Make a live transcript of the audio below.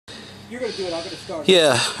You're going to do it, I'm going to start.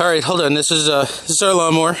 Yeah, alright, hold on. This is our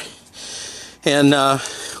lawnmower. And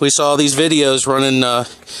we saw these videos running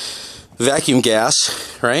vacuum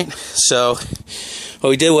gas, right? So what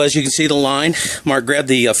we did was, you can see the line. Mark, grab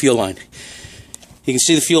the fuel line. You can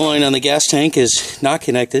see the fuel line on the gas tank is not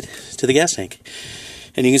connected to the gas tank.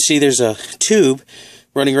 And you can see there's a tube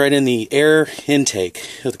running right in the air intake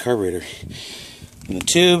of the carburetor. And the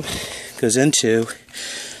tube goes into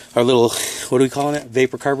our little, what are we calling it?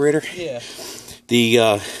 Vapor carburetor? Yeah.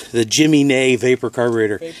 The Jimmy Nay vapor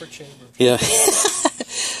carburetor. Vapor chamber. Yeah.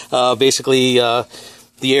 Basically, the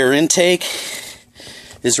air intake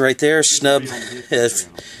is right there. Snub nose.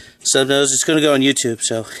 It's going to go on YouTube.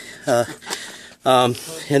 So,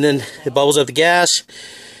 and then it bubbles up the gas,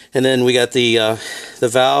 and then we got the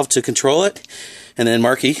valve to control it. And then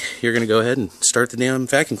Marky, you're going to go ahead and start the damn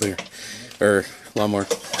vacuum cleaner or lawnmower.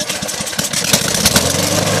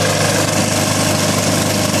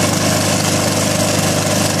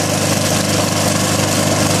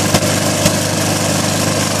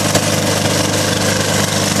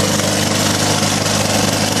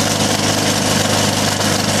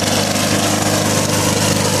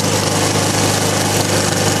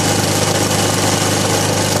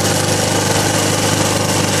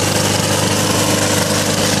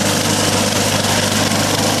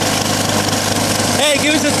 Hey,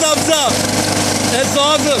 give us a thumbs up. That's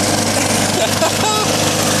awesome.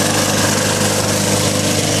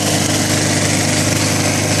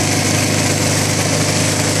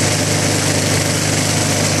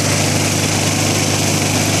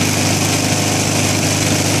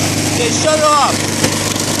 Okay, shut it off.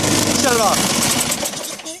 Shut it off.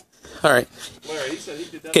 All right.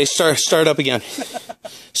 Okay, start up again.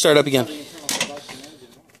 Start up again.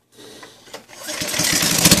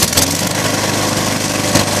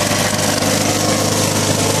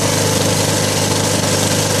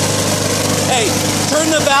 Hey, turn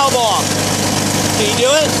the valve off. Can you do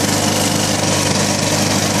it?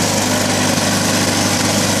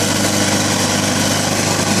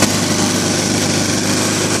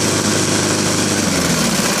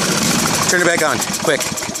 Turn it back on, quick.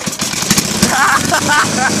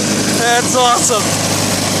 That's awesome.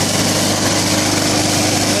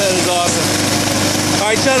 That is awesome. All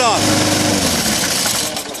right, shut off.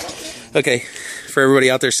 Okay, for everybody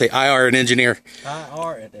out there, say I are an engineer. I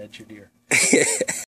are an engineer.